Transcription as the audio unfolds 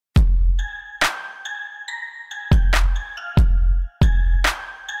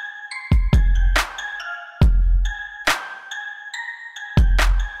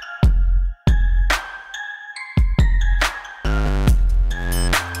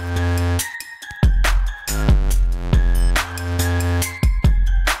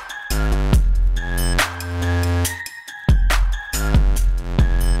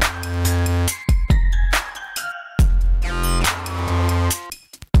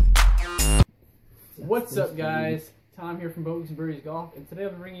What's up, guys? Tom here from Bogeys and Birdies Golf, and today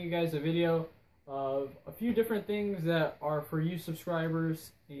I'm bringing you guys a video of a few different things that are for you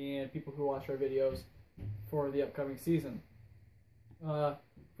subscribers and people who watch our videos for the upcoming season.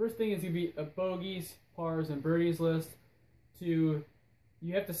 First thing is going to be a bogeys, pars, and birdies list. You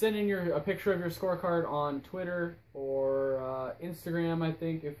have to send in a picture of your scorecard on Twitter or Instagram, I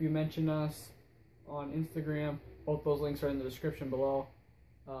think, if you mention us on Instagram. Both those links are in the description below.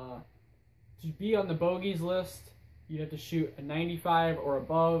 To be on the bogeys list, you have to shoot a 95 or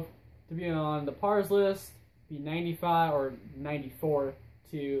above. To be on the pars list, be 95 or 94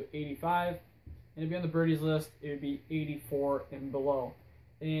 to 85. And to be on the birdies list, it would be 84 and below.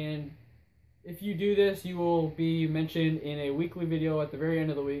 And if you do this, you will be mentioned in a weekly video at the very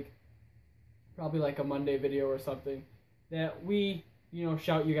end of the week, probably like a Monday video or something, that we,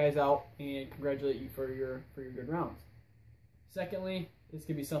 shout you guys out and congratulate you for your good rounds. Secondly, this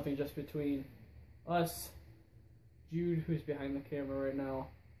could be something just between us, Jude, who's behind the camera right now,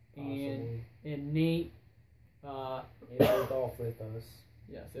 and Nate. If they golf with us.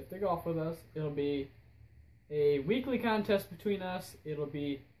 Yes, if they golf with us, it'll be a weekly contest between us. It'll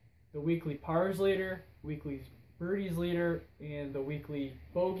be the weekly pars leader, weekly birdies leader, and the weekly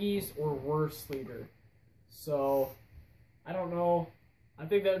bogeys or worse leader. So, I don't know. I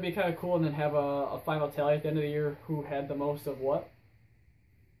think that would be kind of cool, and then have a final tally at the end of the year who had the most of what.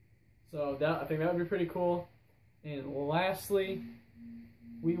 So I think that would be pretty cool. And lastly,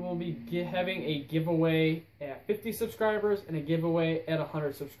 we will be having a giveaway at 50 subscribers and a giveaway at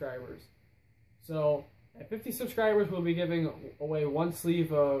 100 subscribers. So at 50 subscribers, we'll be giving away one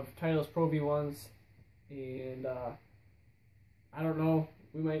sleeve of Titleist Pro V1s, and I don't know.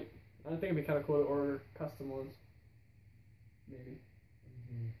 I think it'd be kind of cool to order custom ones. Maybe.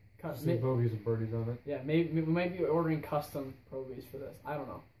 Some bogeys and birdies on it. Yeah, maybe we might be ordering custom Pro Vs for this. I don't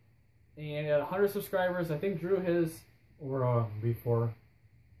know. And at 100 subscribers, I think Drew has... Or before,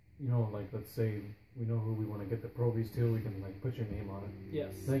 like let's say we know who we want to get the Pro Vs to, we can like put your name on it.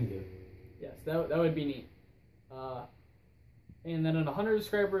 Yes. Then get. Yes, that would be neat. And then at 100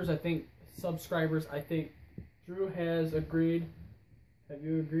 subscribers, I think Drew has agreed. Have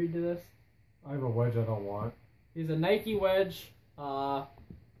you agreed to this? I have a wedge I don't want. He's a Nike wedge.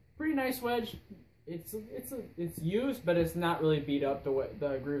 Pretty nice wedge. It's used, but it's not really beat up.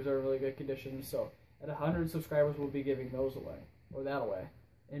 The grooves are in really good condition. So at 100 subscribers, we'll be giving those away, or that away,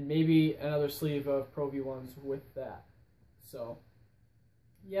 and maybe another sleeve of Pro V1s with that. So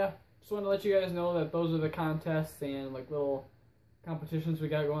yeah, just want to let you guys know that those are the contests and like little competitions we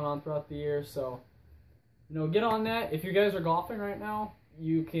got going on throughout the year. So get on that. If you guys are golfing right now,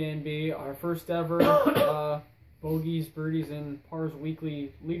 you can be our first ever bogeys, birdies, and pars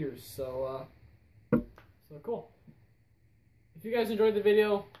weekly leaders. So cool. If you guys enjoyed the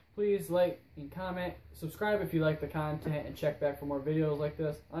video, please like and comment. Subscribe if you like the content, and check back for more videos like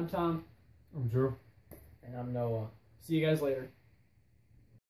this. I'm Tom. I'm Drew. And I'm Noah. See you guys later.